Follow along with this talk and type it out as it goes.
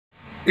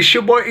It's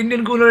your boy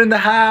Indian Gooner in the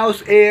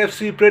house,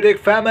 a.f.c predict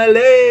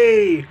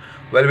family.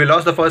 Well, we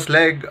lost the first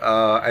leg.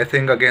 I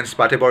think against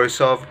Bate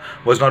Borisov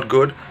was not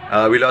good.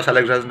 We lost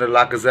Alexander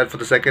Lacazette for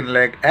the second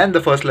leg and the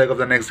first leg of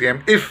the next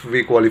game if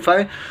we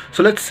qualify.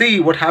 So let's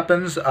see what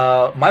happens.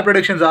 My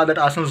predictions are that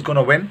Arsenal is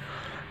gonna win.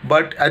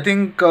 But I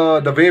think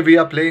the way we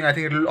are playing, I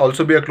think it will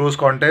also be a close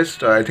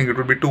contest. I think it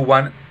will be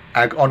 2-1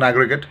 on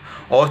aggregate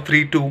or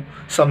 3-2,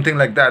 something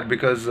like that.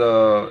 Because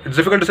it's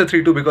difficult to say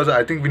 3-2 because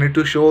I think we need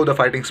to show the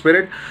fighting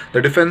spirit.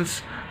 The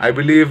defense, I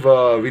believe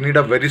we need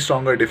a very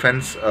stronger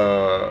defensive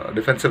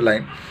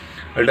line.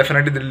 Well,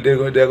 definitely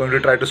they're going to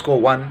try to score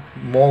one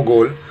more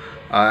goal.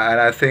 And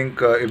I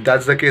think if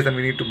that's the case, then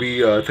we need to be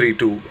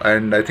 3-2.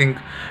 And I think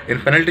in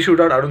penalty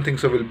shootout, I don't think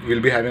so.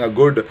 We'll be having a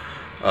good.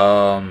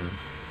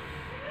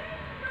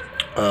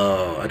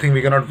 I think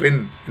we cannot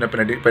win in a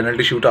penalty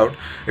shootout.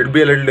 It'll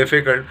be a little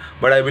difficult,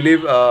 but I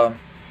believe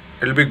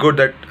it'll be good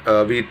that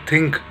we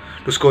think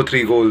to score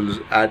 3 goals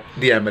at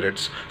the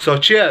Emirates. So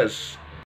cheers.